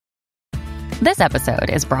This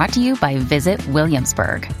episode is brought to you by Visit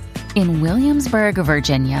Williamsburg. In Williamsburg,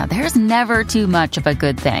 Virginia, there's never too much of a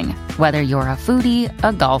good thing. Whether you're a foodie,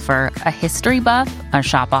 a golfer, a history buff, a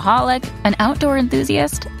shopaholic, an outdoor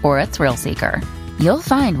enthusiast, or a thrill seeker, you'll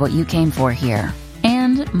find what you came for here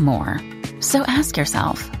and more. So ask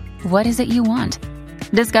yourself, what is it you want?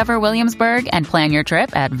 Discover Williamsburg and plan your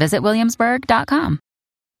trip at visitwilliamsburg.com.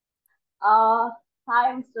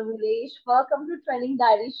 Hi, Mr. Vilesh. Welcome to Trending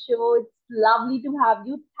Diary Show. It's lovely to have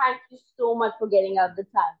you. Thank you so much for getting out the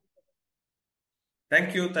time.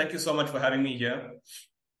 Thank you. Thank you so much for having me here.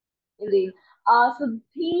 Indeed. So the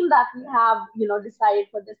theme that we have, decided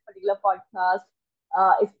for this particular podcast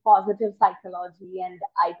is positive psychology, and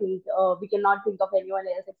I think we cannot think of anyone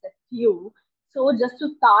else except you. So just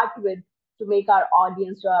to start with, to make our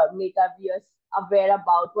audience, make our viewers aware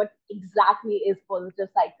about what exactly is positive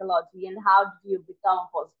psychology and how do you become a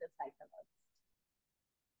positive psychologist?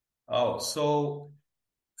 Oh, so,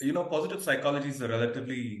 positive psychology is a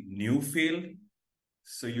relatively new field.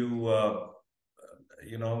 So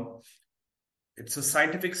it's a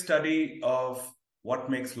scientific study of what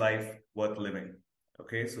makes life worth living.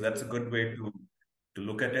 Okay, so that's a good way to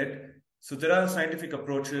look at it. So there are scientific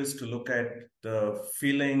approaches to look at the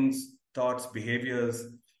feelings, thoughts, behaviors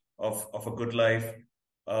of a good life.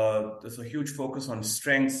 There's a huge focus on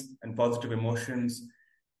strengths and positive emotions,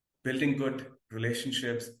 building good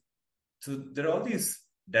relationships. So there are all these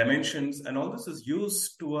dimensions, and all this is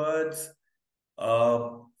used towards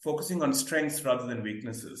focusing on strengths rather than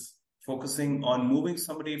weaknesses, focusing on moving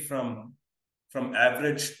somebody from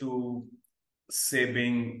average to, say,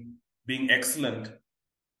 being excellent,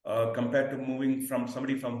 compared to moving from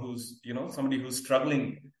somebody who's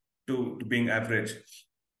struggling to being average.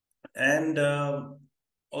 And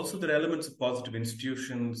also there are elements of positive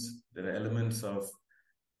institutions, there are elements of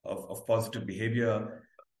positive behavior.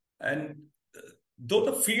 And though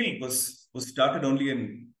the field was started only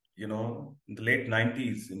in the late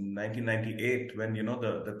 90s, in 1998, when,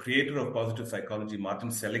 the creator of positive psychology,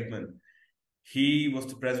 Martin Seligman, he was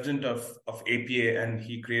the president of APA, and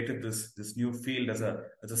he created this new field as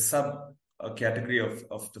a sub category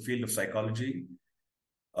of the field of psychology.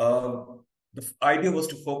 The idea was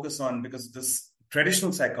to focus on, because this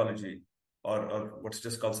traditional psychology, or what's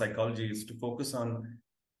just called psychology, is to focus on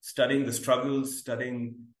studying the struggles,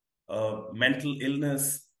 studying mental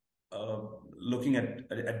illness, looking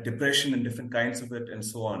at depression and different kinds of it, and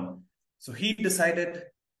so on. So he decided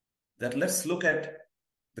that let's look at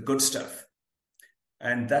the good stuff.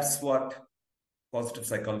 And that's what positive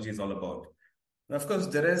psychology is all about. And of course,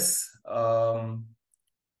 there is, I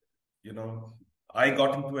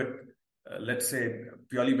got into it, let's say,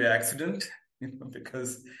 purely by accident,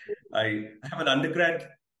 because I have an undergrad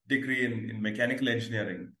degree in mechanical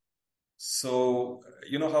engineering. So,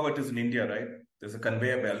 you know how it is in India, right? There's a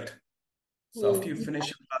conveyor belt. So after you finish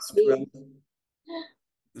your class 12,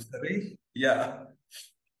 sorry? Yeah.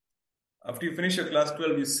 After you finish your class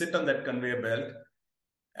 12, you sit on that conveyor belt,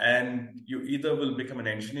 and you either will become an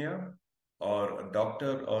engineer or a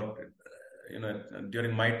doctor, or,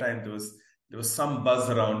 during my time, there was some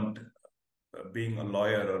buzz around being a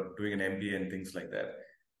lawyer or doing an MBA and things like that.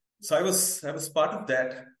 So I was part of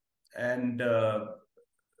that. And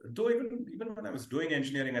though even when I was doing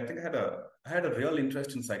engineering, I think I had a real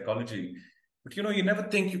interest in psychology. But you never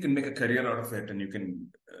think you can make a career out of it and you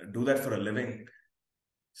can do that for a living.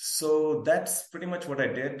 So that's pretty much what I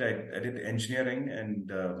did. I did engineering,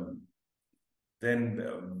 and then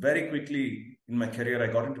very quickly in my career, I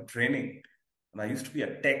got into training. And I used to be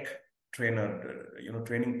a tech trainer,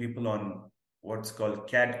 training people on what's called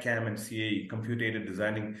CAD, CAM, and CAE, computer-aided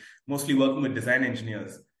designing, mostly working with design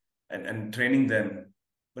engineers and training them.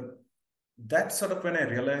 But that's sort of when I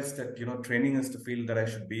realized that, training is the field that I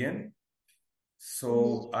should be in.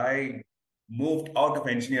 So I moved out of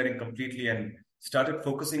engineering completely and started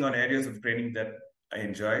focusing on areas of training that I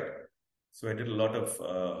enjoyed. So I did a lot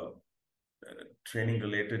of training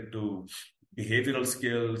related to behavioral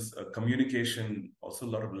skills, communication, also a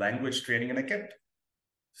lot of language training. And I kept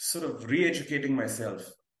sort of re-educating myself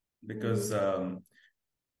because,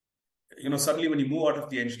 suddenly when you move out of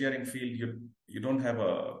the engineering field, you don't have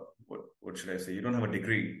what should I say? You don't have a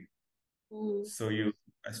degree. So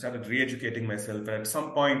I started re-educating myself. And at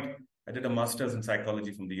some point, I did a master's in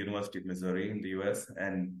psychology from the University of Missouri in the US,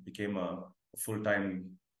 and became a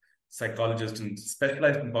full-time psychologist and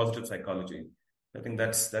specialized in positive psychology. I think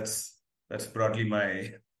that's broadly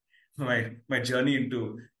my journey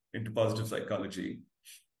into positive psychology.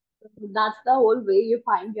 That's the whole way you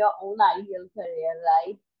find your own ideal career,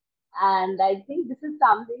 right? And I think this is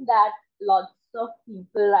something that lots of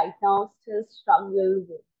people right now still struggle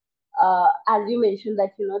with. as you mentioned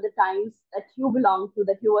that the times that you belong to,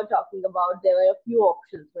 that you were talking about, there were a few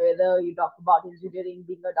options, whether you talk about engineering,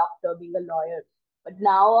 being a doctor, being a lawyer. But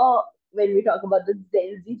now, when we talk about the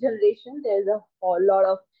Gen Z generation, there's a whole lot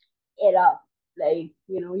of era. Like,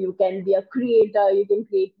 you can be a creator, you can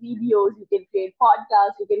create videos, you can create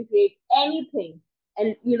podcasts, you can create anything.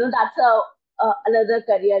 And, that's another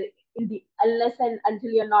career in the, unless and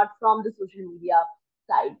until you're not from the social media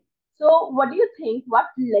side. So, what do you think? What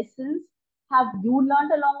lessons have you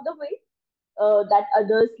learned along the way that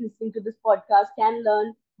others listening to this podcast can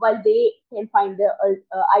learn while they can find their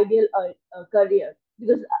ideal career?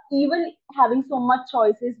 Because even having so much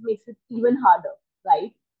choices makes it even harder,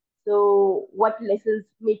 right? So, what lessons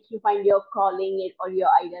make you find your calling or your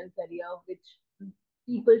ideal career, which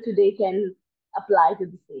people today can apply to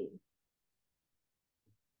the same?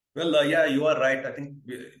 Well, yeah, you are right. I think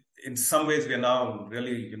in some ways we are now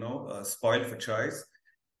really, spoiled for choice.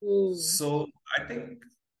 Hmm. So I think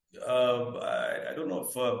I don't know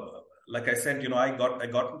if, like I said, I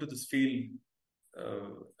got into this field uh,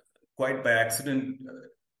 quite by accident.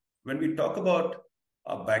 When we talk about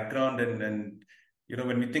our background and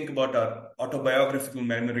when we think about our autobiographical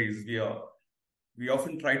memories, we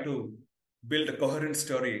often try to build a coherent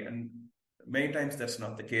story, and many times that's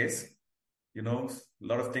not the case. A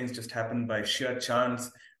lot of things just happen by sheer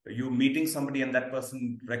chance. You meeting somebody and that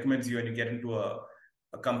person recommends you, and you get into a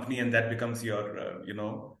company, and that becomes your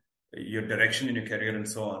direction in your career and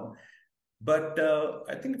so on. But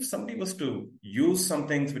I think if somebody was to use some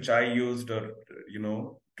things which I used, or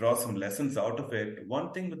draw some lessons out of it,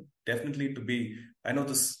 one thing would definitely to be, I know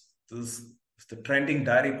this is the trending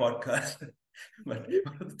diary podcast, but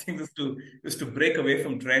one of the things is to break away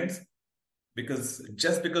from trends, because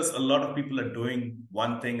just because a lot of people are doing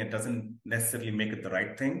one thing, it doesn't necessarily make it the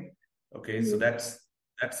right thing. Okay, so Mhm.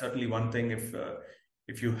 that's certainly one thing.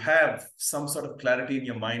 If you have some sort of clarity in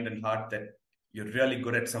your mind and heart that you're really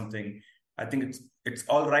good at something, I think it's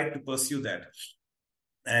all right to pursue that,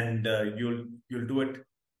 and you'll do it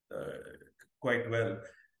uh, quite well.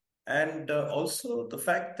 And also the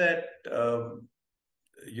fact that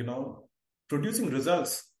you know producing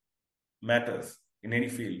results matters in any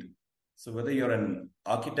field. So whether you're an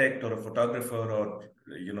architect or a photographer, or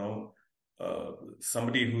you know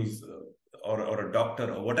somebody who's or a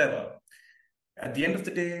doctor or whatever, at the end of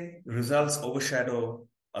the day, results overshadow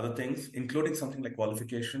other things, including something like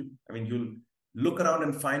qualification. I mean, you'll look around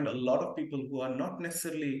and find a lot of people who are not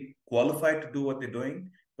necessarily qualified to do what they're doing,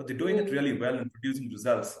 but they're doing it Mm. really well and producing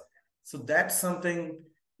results. So that's something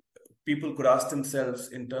people could ask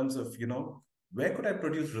themselves in terms of, where could I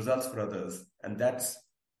produce results for others? And that's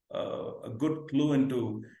a good clue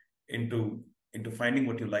into into finding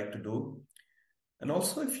what you like to do. And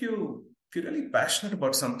also, if you're really passionate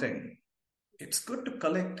about something, it's good to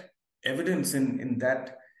collect evidence in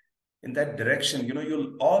that direction.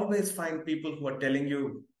 You'll always find people who are telling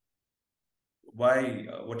you why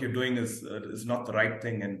what you're doing is not the right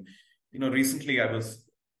thing. And recently I was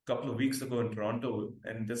a couple of weeks ago in Toronto,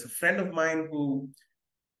 and there's a friend of mine who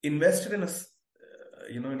invested in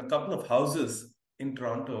a couple of houses in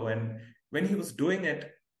Toronto. And when he was doing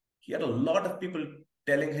it, he had a lot of people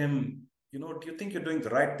telling him, do you think you're doing the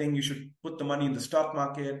right thing? You should put the money in the stock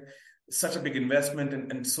market. It's such a big investment,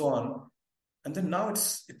 and so on. And then now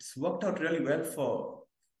it's worked out really well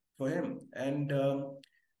for him. And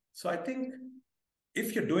so I think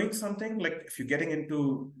if you're doing something, like if you're getting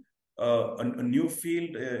into a new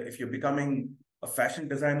field, if you're becoming a fashion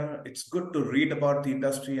designer, it's good to read about the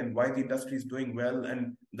industry and why the industry is doing well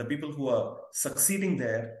and the people who are succeeding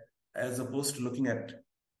there, as opposed to looking at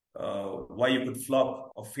why you could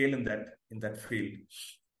flop or fail in that field.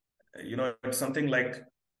 It's something like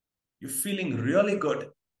you're feeling really good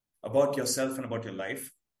about yourself and about your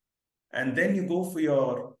life, and then you go for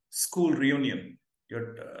your school reunion,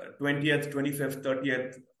 your 20th, 25th,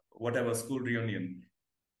 30th, whatever school reunion,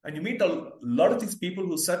 and you meet a lot of these people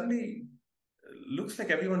who suddenly looks like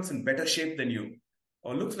everyone's in better shape than you,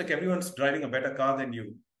 or looks like everyone's driving a better car than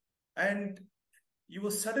you. And you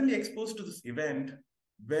were suddenly exposed to this event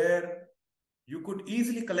where you could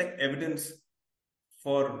easily collect evidence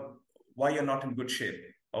for why you're not in good shape,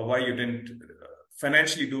 or why you didn't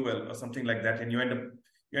financially do well, or something like that, and you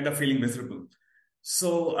end up feeling miserable.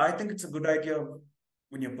 So I think it's a good idea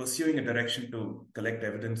when you're pursuing a direction to collect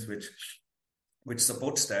evidence which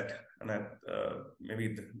supports that. And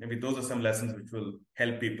maybe those are some lessons which will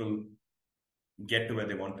help people get to where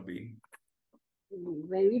they want to be.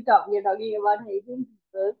 When we're talking about helping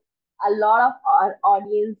people, a lot of our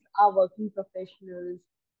audience are working professionals,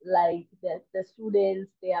 like the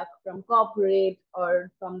students, they are from corporate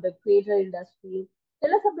or from the creator industry.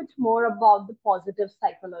 Tell us a bit more about the positive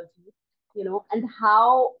psychology, and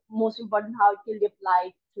how, most important, how it can be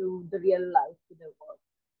applied to the real life, to their work.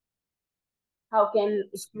 How can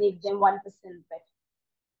it make them 1% better?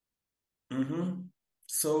 Mm-hmm.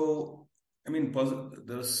 So, I mean,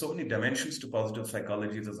 there are so many dimensions to positive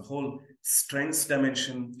psychology. There's a whole strengths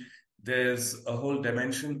dimension. There's a whole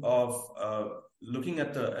dimension of looking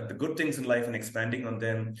at the good things in life and expanding on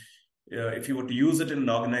them. If you were to use it in an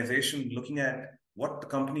organization, looking at what the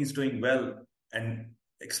company is doing well and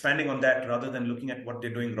expanding on that rather than looking at what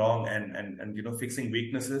they're doing wrong and fixing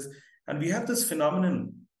weaknesses. And we have this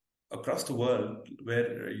phenomenon across the world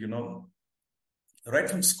where right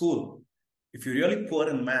from school, if you're really poor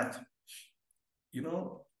in math,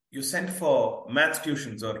 you're sent for math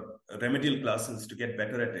tuitions or remedial classes to get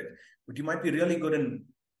better at it. But you might be really good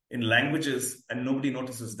in languages and nobody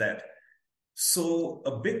notices that. So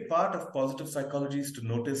a big part of positive psychology is to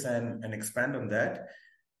notice and expand on that.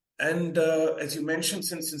 And as you mentioned,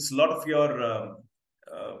 since a lot of your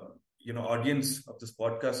audience of this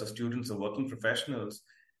podcast are students or working professionals,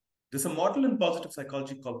 there's a model in positive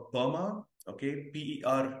psychology called PERMA, okay,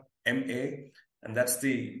 PERMA, and that's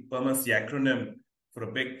PERMA's the acronym for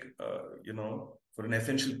a big, for an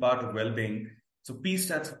essential part of well-being. So P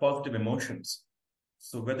stands for positive emotions.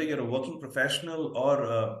 So whether you're a working professional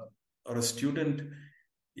or a student,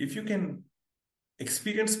 if you can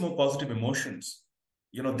experience more positive emotions,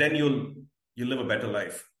 then you'll live a better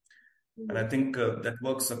life. And I think that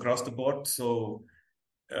works across the board. So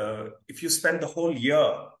if you spend the whole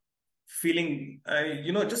year feeling,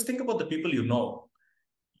 just think about the people you know.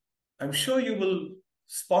 I'm sure you will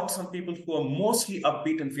spot some people who are mostly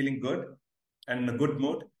upbeat and feeling good and in a good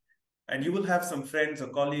mood. And you will have some friends or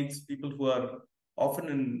colleagues, people who are often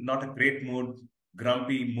in not a great mood,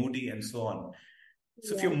 grumpy, moody, and so on.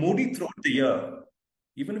 So if you're moody throughout the year,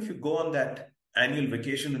 even if you go on that annual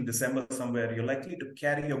vacation in December somewhere, you're likely to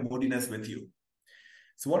carry your moodiness with you.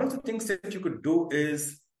 So one of the things that you could do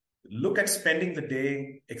is look at spending the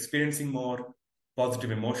day experiencing more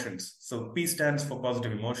positive emotions. So P stands for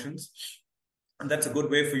positive emotions. And that's a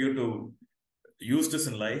good way for you to use this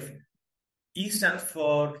in life. E stands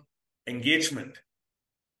for engagement.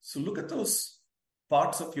 So look at those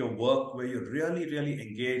parts of your work where you're really, really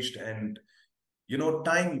engaged and,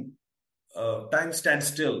 time stands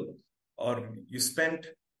still, or you spent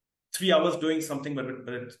 3 hours doing something, but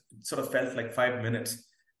it sort of felt like 5 minutes.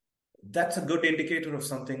 That's a good indicator of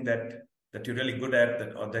something that you're really good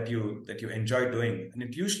at, or that you enjoy doing. And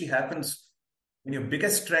it usually happens when your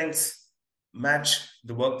biggest strengths match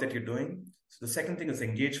the work that you're doing. So the second thing is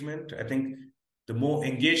engagement. I think the more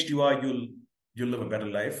engaged you are, you'll live a better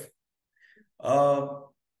life.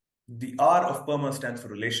 The R of PERMA stands for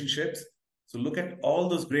relationships. So look at all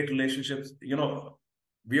those great relationships.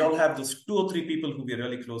 We all have those 2 or 3 people who we're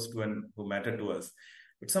really close to and who matter to us.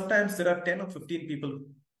 But sometimes there are 10 or 15 people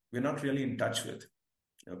we're not really in touch with.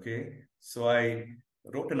 Okay. So I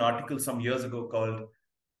wrote an article some years ago called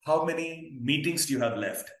 "How Many Meetings Do You Have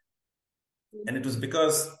Left?" And it was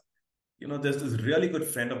because, there's this really good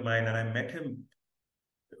friend of mine and I met him.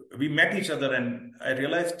 We met each other and I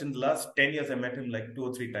realized in the last 10 years, I met him like 2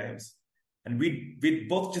 or 3 times. And we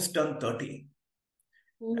both just turned 30.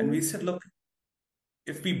 And we said, look,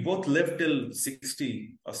 if we both live till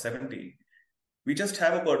 60 or 70, we just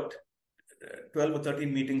have about 12 or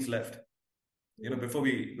 13 meetings left, before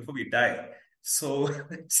we die. So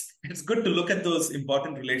it's good to look at those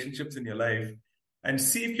important relationships in your life and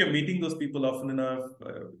see if you're meeting those people often enough,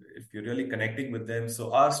 if you're really connecting with them.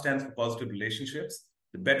 So R stands for positive relationships.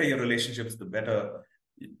 The better your relationships, the better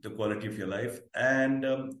the quality of your life. And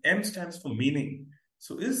M stands for meaning.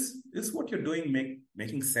 So is what you're doing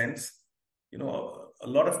making sense? A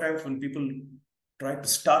lot of times when people try to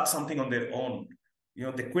start something on their own,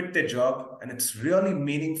 they quit their job and it's really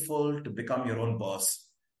meaningful to become your own boss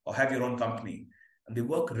or have your own company. And they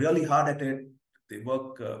work really hard at it. They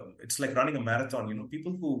work, it's like running a marathon.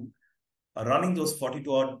 People who are running those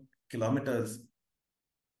 42 odd kilometers,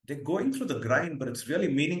 they're going through the grind, but it's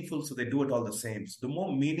really meaningful. So they do it all the same. So the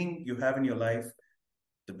more meaning you have in your life,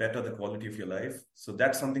 the better the quality of your life. So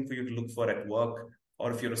that's something for you to look for at work,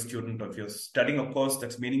 or if you're a student, or if you're studying a course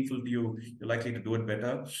that's meaningful to you, you're likely to do it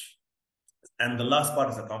better. And the last part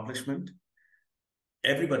is accomplishment.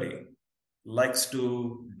 Everybody likes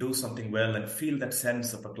to do something well and feel that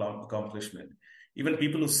sense of accomplishment. Even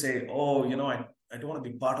people who say, oh, I don't want to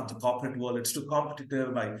be part of the corporate world. It's too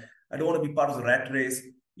competitive. I don't want to be part of the rat race.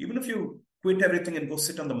 Even if you quit everything and go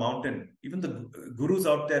sit on the mountain, even the gurus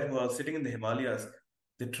out there who are sitting in the Himalayas,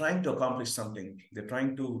 they're trying to accomplish something. They're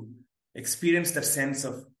trying to experience that sense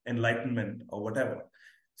of enlightenment or whatever.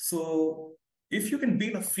 So if you can be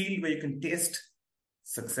in a field where you can taste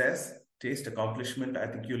success, taste accomplishment, I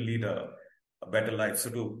think you'll lead a better life. So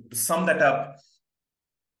to sum that up,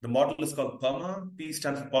 the model is called PERMA. P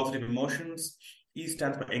stands for positive emotions. E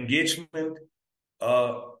stands for engagement.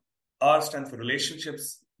 Uh, R stands for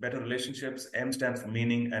relationships, better relationships. M stands for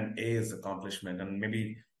meaning, and A is accomplishment. And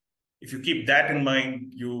maybe if you keep that in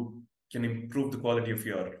mind, you can improve the quality of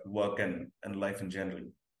your work and life in general.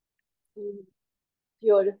 Mm,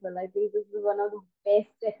 beautiful. I think this is one of the best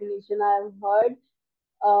definition I've heard.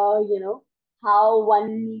 You know, how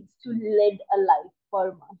one needs to lead a life for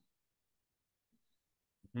one.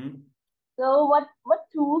 Hmm. So, what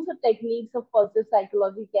tools or techniques of positive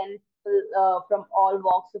psychology can people from all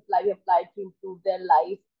walks of life apply to improve their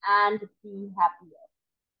life and be happier?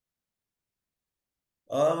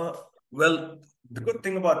 Uh, well, the good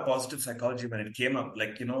thing about positive psychology when it came up,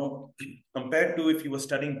 compared to if you were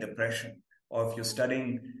studying depression or if you're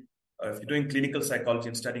doing clinical psychology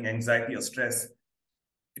and studying anxiety or stress,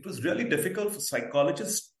 it was really difficult for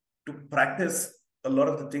psychologists to practice a lot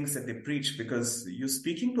of the things that they preach because you're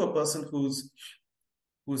speaking to a person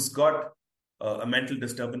who's got a mental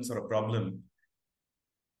disturbance or a problem.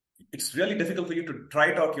 It's really difficult for you to try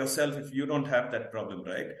it out yourself if you don't have that problem,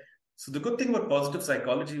 right? So the good thing about positive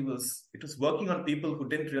psychology was it was working on people who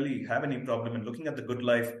didn't really have any problem and looking at the good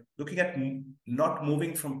life, looking at not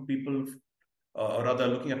moving from people, or rather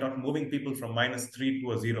looking at not moving people from -3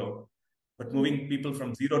 to a 0, but Mm-hmm. moving people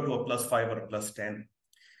from 0 to a +5 or a +10.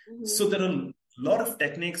 Mm-hmm. So there are a lot of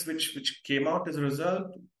techniques which came out as a result.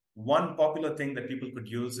 One popular thing that people could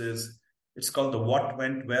use is it's called the what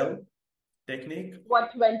went well technique. What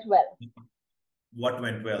went well? What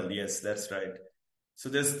went well? Yes, that's right. So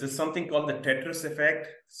there's something called the Tetris effect.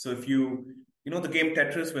 So if you know the game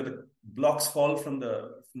Tetris where the blocks fall from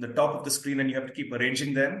the top of the screen and you have to keep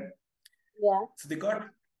arranging them. Yeah. So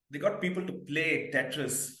they got people to play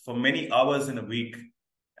Tetris for many hours in a week.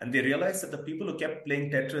 And they realized that the people who kept playing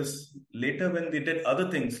Tetris later, when they did other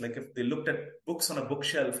things, like if they looked at books on a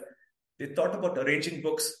bookshelf, they thought about arranging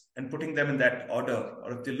books and putting them in that order.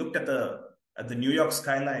 Or if they looked at the New York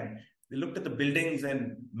skyline, they looked at the buildings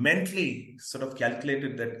and mentally sort of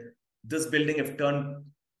calculated that this building, if turned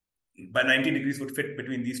by 90 degrees, would fit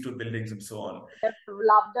between these two buildings and so on.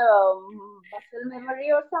 Developed muscle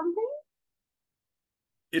memory or something.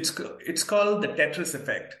 It's called the Tetris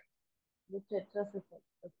effect. The Tetris effect.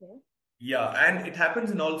 Okay. Yeah, and it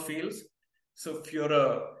happens in all fields. So if you're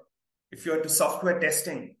into software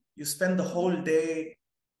testing, you spend the whole day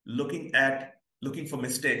looking for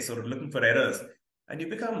mistakes or looking for errors, and you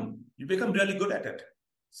become really good at it.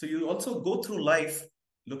 So you also go through life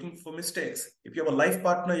looking for mistakes. If you have a life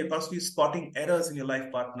partner, you're constantly spotting errors in your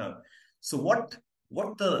life partner. So what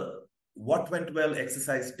went well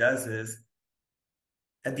exercise does is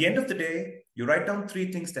at the end of the day, you write down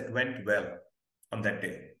 3 things that went well on that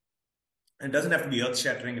day. It doesn't have to be earth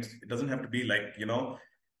shattering. It doesn't have to be like,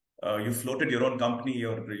 you floated your own company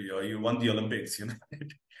or you won the Olympics,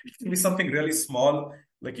 It can be something really small,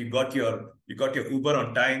 like you got your Uber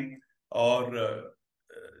on time, or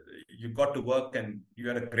you got to work and you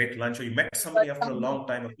had a great lunch, or you met But somebody after a long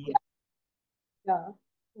time. yeah,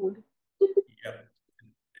 food. Yeah.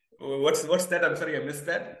 What's that? I'm sorry, I missed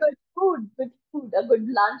that. Good food, a good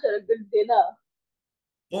lunch or a good dinner.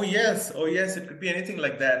 Oh yes, oh yes, it could be anything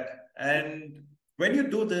like that. And when you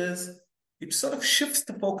do this, it sort of shifts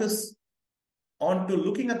the focus onto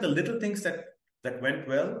looking at the little things that went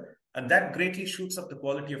well, and that greatly shoots up the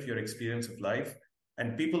quality of your experience of life.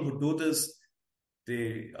 And people who do this,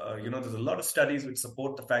 there's a lot of studies which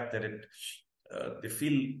support the fact that they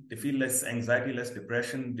feel less anxiety, less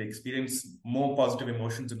depression, they experience more positive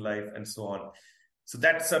emotions in life, and so on. So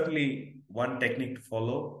that's certainly one technique to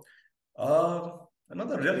follow. Uh,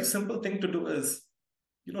 Another really simple thing to do is,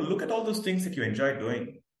 look at all those things that you enjoy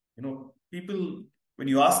doing. People, when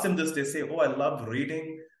you ask them this, they say, "Oh, I love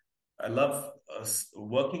reading. I love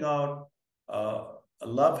working out. Uh, I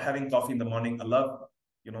love having coffee in the morning. I love,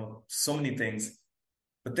 so many things."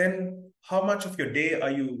 But then, how much of your day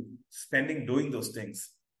are you spending doing those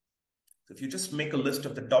things? So if you just make a list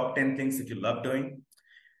of the top 10 things that you love doing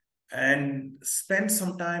and spend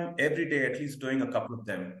some time every day at least doing a couple of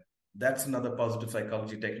them, that's another positive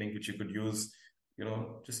psychology technique which you could use,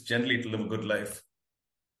 just generally to live a good life.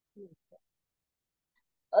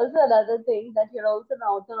 Also, another thing that you're also an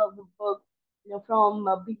author of the book, from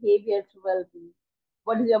behavior to well-being.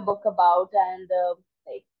 What is your book about, and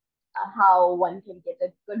like how one can get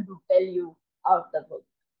a good value out of the book?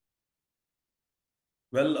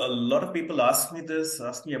 Well, a lot of people ask me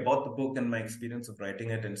about the book and my experience of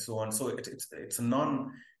writing it and so on. So it's a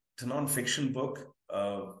non-fiction book.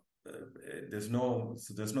 there's no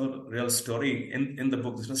real story in the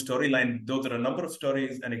book. There's no storyline, though there are a number of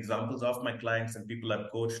stories and examples of my clients and people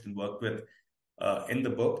I've coached and worked with in the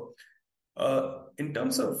book. In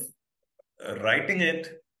terms of writing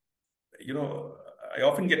it, I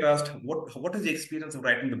often get asked, what is the experience of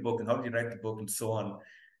writing the book and how did you write the book and so on.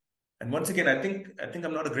 And once again, I think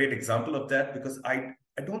I'm not a great example of that, because I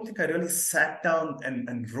don't think I really sat down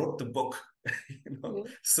and wrote the book,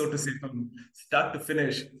 so to say, from start to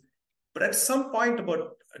finish. But at some point,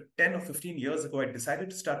 about 10 or 15 years ago, I decided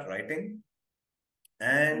to start writing.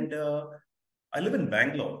 And I live in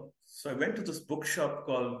Bangalore. So I went to this bookshop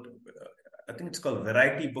called, I think it's called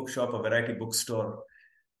Variety Bookshop or Variety Bookstore.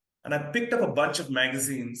 And I picked up a bunch of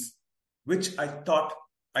magazines, which I thought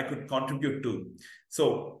I could contribute to.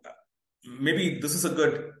 So maybe this is a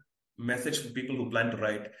good message for people who plan to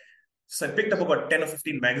write. So I picked up about 10 or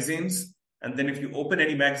 15 magazines. And then if you open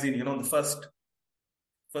any magazine, the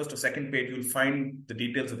first or second page, you'll find the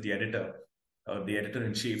details of the editor, the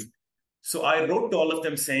editor-in-chief. So I wrote to all of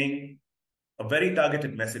them saying a very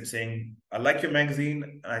targeted message saying, I like your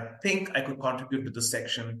magazine. I think I could contribute to this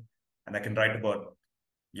section, and I can write about,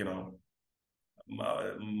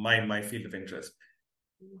 my field of interest.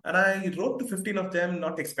 And I wrote to 15 of them,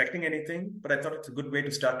 not expecting anything, but I thought it's a good way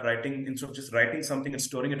to start writing instead of just writing something and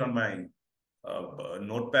storing it on my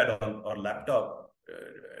notepad or laptop,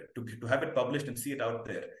 to have it published and see it out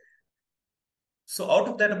there. So out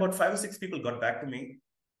of that, about 5 or 6 people got back to me,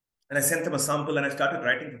 and I sent them a sample, and I started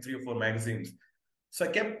writing for 3 or 4 magazines. So I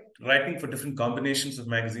kept writing for different combinations of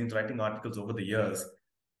magazines, writing articles over the years.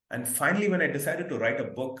 And finally, when I decided to write a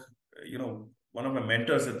book, one of my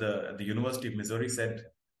mentors at the University of Missouri said,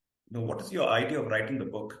 what is your idea of writing the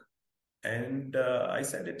book? And I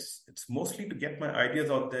said, it's mostly to get my ideas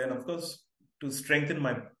out there, and of course, to strengthen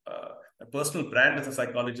my personal brand as a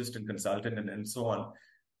psychologist and consultant and so on.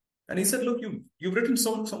 And he said, look, you've written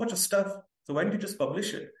so much of stuff, so why don't you just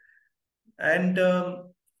publish it? And,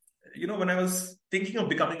 when I was thinking of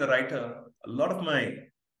becoming a writer, a lot of my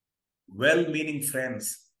well-meaning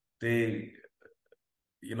friends, they,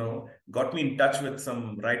 got me in touch with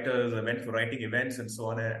some writers. I went for writing events and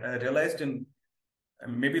so on. And I realized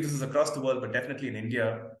maybe this is across the world, but definitely in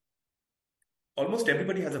India, almost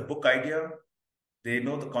everybody has a book idea. They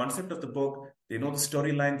know the concept of the book. They know the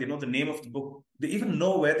storyline. They know the name of the book. They even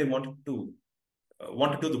know where they want to do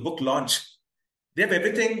the book launch. They have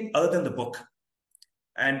everything other than the book.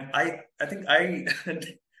 And I think I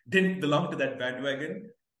didn't belong to that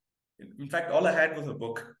bandwagon. In fact, all I had was a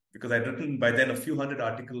book, because I'd written by then a few hundred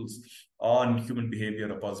articles on human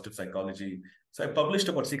behavior or positive psychology. So I published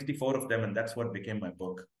about 64 of them, and that's what became my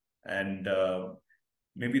book. And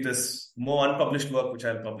maybe there's more unpublished work, which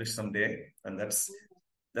I'll publish someday. And that's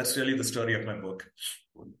really the story of my book.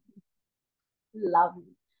 Lovely.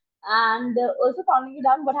 And also, counting it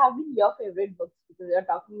down, what have been your favorite books? Because we are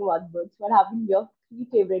talking about books. What have been your 3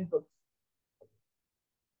 favorite books?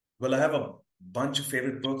 Well, I have a bunch of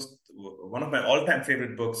favorite books. One of my all-time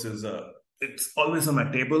favorite books is, it's always on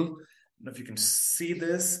my table. I don't know if you can see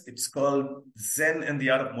this. It's called Zen and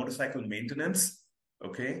the Art of Motorcycle Maintenance.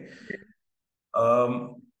 Okay.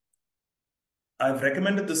 I've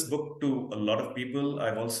recommended this book to a lot of people.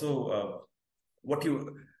 I've also,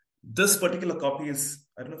 this particular copy is,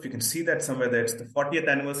 I don't know if you can see that somewhere there. It's the 40th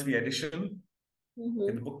anniversary edition.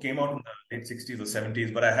 The book came out in the late 60s or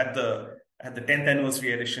 70s, but I had the 10th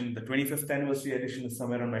anniversary edition. The 25th anniversary edition is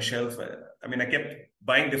somewhere on my shelf. I kept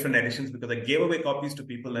buying different editions because I gave away copies to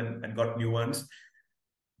people and got new ones.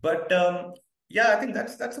 But I think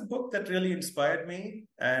that's a book that really inspired me,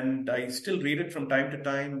 and I still read it from time to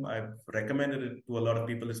time. I've recommended it to a lot of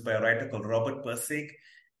people. It's by a writer called Robert Pirsig.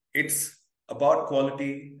 It's about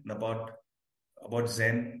quality and about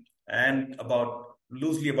Zen, and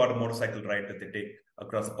loosely about a motorcycle ride that they take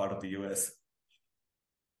across a part of the US.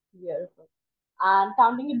 Beautiful. And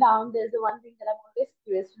counting it down, there's the one thing that I'm always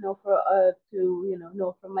curious to know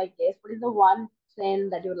know from my guests. What is the one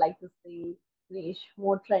trend that you would like to see, Nish,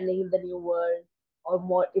 more trending in the new world or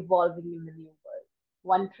more evolving in the new world?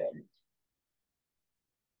 One trend.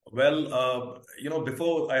 Well,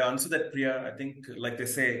 before I answer that, Priya, I think, like they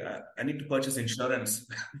say, I need to purchase insurance.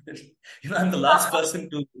 I'm the last person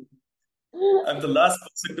to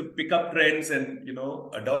pick up trends and,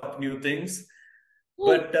 adopt new things.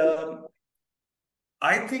 But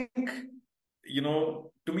I think,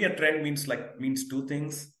 to me, a trend means 2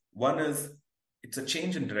 things. One is it's a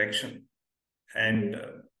change in direction. And,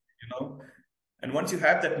 and once you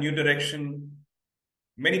have that new direction,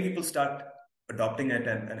 many people start adopting it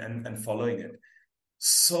and following it.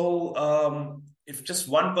 So if just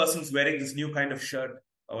one person's wearing this new kind of shirt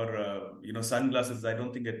sunglasses, I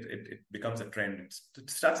don't think it becomes a trend. It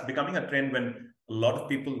starts becoming a trend when a lot of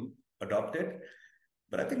people adopt it.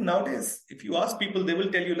 But I think nowadays, if you ask people, they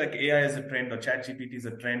will tell you like AI is a trend or ChatGPT is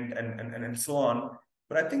a trend and so on.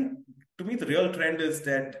 But I think to me, the real trend is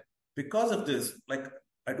that because of this, like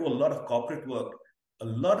I do a lot of corporate work, a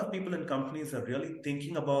lot of people in companies are really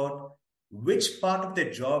thinking about which part of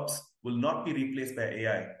their jobs will not be replaced by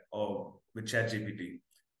AI or with ChatGPT.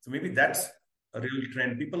 So maybe that's a real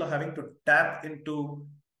trend. People are having to tap into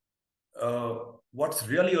uh, what's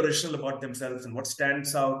really original about themselves and what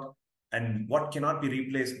stands out and what cannot be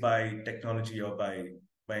replaced by technology or by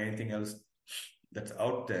anything else that's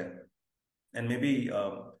out there. And maybe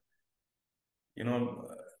you know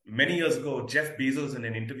many years ago, Jeff Bezos in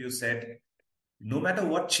an interview said, no matter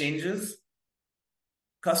what changes,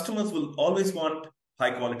 customers will always want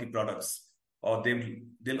high quality products, or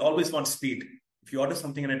they'll always want speed. If you order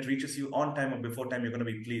something and it reaches you on time or before time, you're going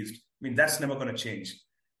to be pleased. I mean, that's never going to change.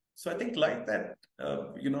 So I think like that,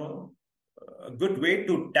 a good way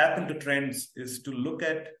to tap into trends is to look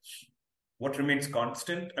at what remains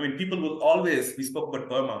constant. I mean, people will always, we spoke about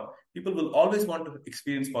PERMA, people will always want to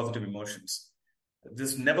experience positive emotions.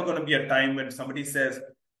 There's never going to be a time when somebody says,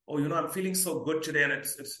 "Oh, I'm feeling so good today, and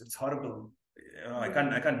it's horrible. I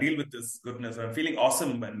can't deal with this goodness. I'm feeling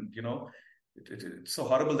awesome, and it's so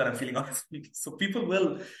horrible that I'm feeling awesome." So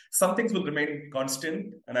some things will remain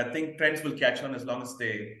constant, and I think trends will catch on as long as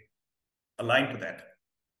they align to that.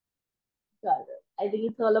 Got it. I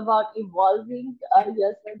think it's all about evolving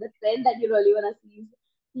yourself. The trend that you really want to see is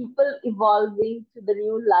people evolving to the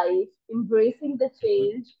new life, embracing the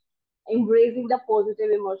change, embracing the positive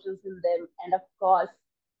emotions in them, and of course,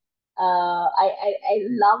 I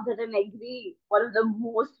love that and agree. One of the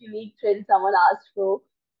most unique trends someone asked for.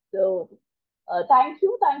 So, thank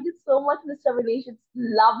you so much, Mr. Vinesh. It's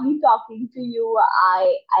lovely talking to you.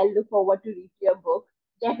 I look forward to read your book.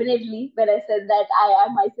 Definitely, when I said that, I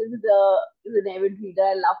myself is an avid reader.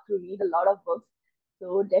 I love to read a lot of books.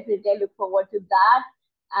 So definitely, I look forward to that.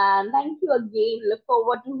 And thank you again. Look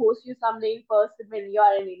forward to host you someday in person when you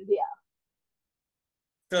are in India.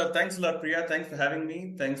 So thanks a lot, Priya. Thanks for having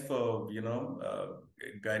me. Thanks for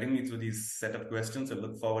guiding me through these set of questions. I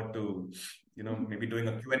look forward to maybe doing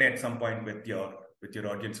a Q&A at some point with your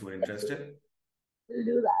audience who are interested. We'll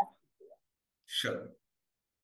do that. Sure.